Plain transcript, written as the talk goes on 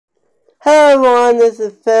Hello everyone, this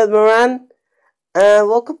is Phil Moran, and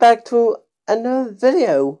welcome back to another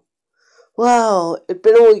video. Well, it's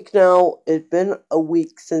been a week now. It's been a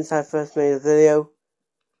week since I first made a video.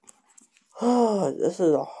 This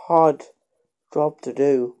is a hard job to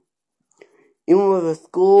do. Even with a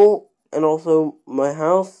school, and also my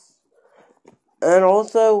house, and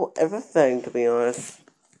also everything, to be honest.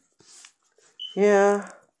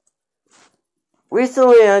 Yeah.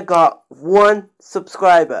 Recently I got 1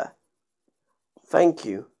 subscriber. Thank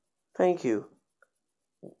you. Thank you.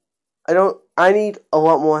 I need a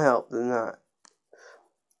lot more help than that.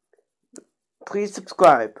 Please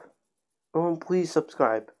subscribe. Please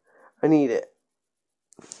subscribe. I need it.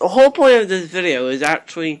 The whole point of this video is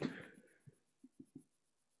actually,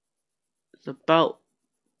 the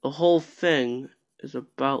whole thing is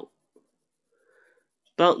about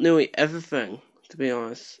nearly everything, to be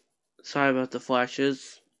honest. Sorry about the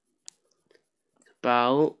flashes.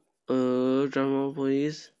 About, drumroll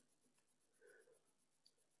please.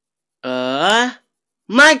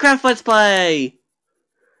 Minecraft Let's Play!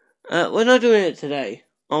 We're not doing it today.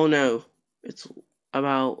 Oh no. It's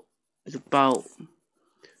about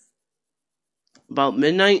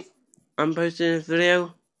midnight. I'm posting this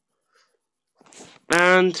video.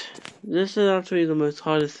 And this is actually the most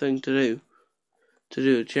hardest thing to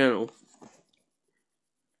do a channel.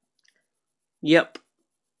 Yep.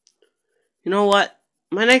 You know what?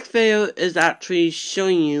 My next video is actually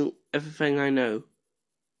showing you everything I know.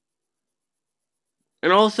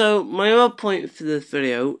 And also, my other point for this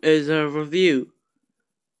video is a review.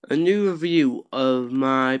 A new review of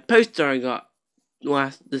my poster I got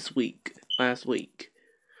last week.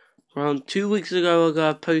 Around 2 weeks ago, I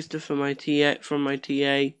got a poster from my TA.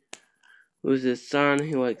 It was his son.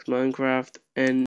 He likes Minecraft, and